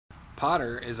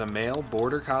Potter is a male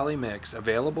border collie mix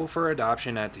available for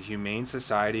adoption at the Humane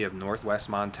Society of Northwest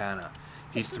Montana.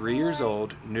 He's 3 years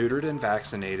old, neutered and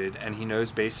vaccinated, and he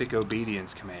knows basic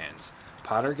obedience commands.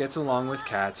 Potter gets along with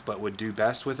cats but would do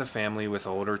best with a family with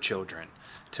older children.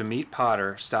 To meet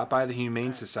Potter, stop by the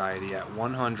Humane Society at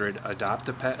 100 Adopt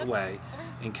a Pet Way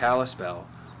in Kalispell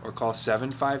or call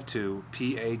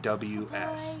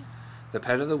 752-PAWS. The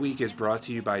Pet of the Week is brought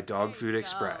to you by Dog Food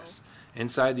Express.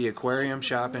 Inside the aquarium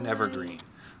shop in Evergreen.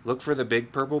 Look for the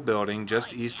big purple building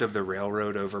just east of the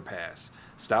railroad overpass.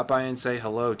 Stop by and say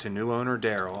hello to new owner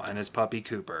Daryl and his puppy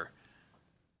Cooper.